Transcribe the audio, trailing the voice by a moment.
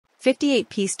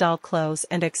58-piece doll clothes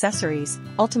and accessories,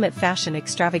 ultimate fashion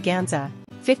extravaganza.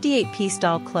 58-piece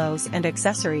doll clothes and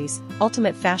accessories,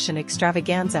 ultimate fashion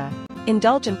extravaganza.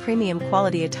 Indulge in premium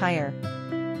quality attire.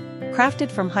 Crafted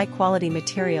from high-quality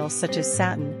materials such as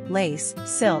satin, lace,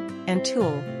 silk, and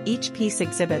tulle, each piece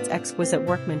exhibits exquisite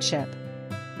workmanship.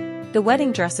 The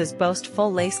wedding dresses boast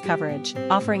full lace coverage,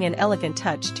 offering an elegant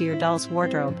touch to your doll's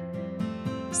wardrobe.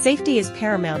 Safety is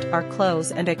paramount. Our clothes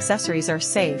and accessories are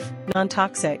safe,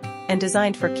 non-toxic, and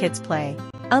designed for kids' play.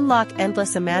 Unlock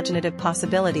endless imaginative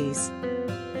possibilities.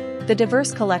 The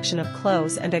diverse collection of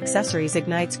clothes and accessories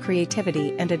ignites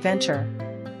creativity and adventure.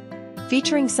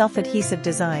 Featuring self-adhesive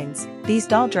designs, these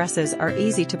doll dresses are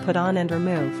easy to put on and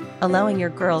remove, allowing your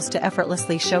girls to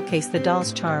effortlessly showcase the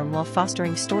doll's charm while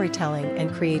fostering storytelling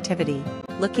and creativity.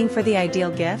 Looking for the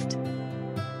ideal gift?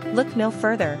 Look no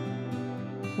further.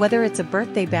 Whether it's a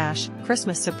birthday bash,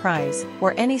 Christmas surprise,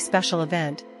 or any special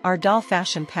event, our doll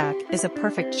fashion pack is a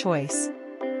perfect choice.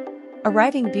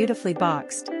 Arriving beautifully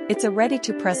boxed, it's a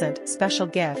ready-to-present special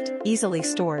gift, easily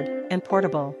stored and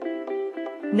portable.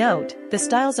 Note, the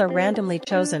styles are randomly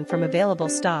chosen from available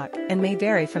stock and may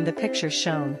vary from the pictures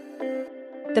shown.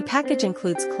 The package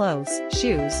includes clothes,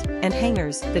 shoes, and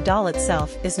hangers. The doll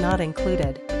itself is not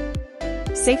included.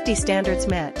 Safety standards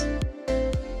met.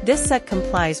 This set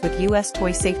complies with U.S.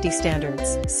 toy safety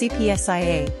standards,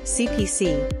 CPSIA,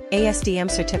 CPC, ASTM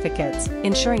certificates,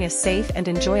 ensuring a safe and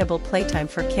enjoyable playtime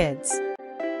for kids.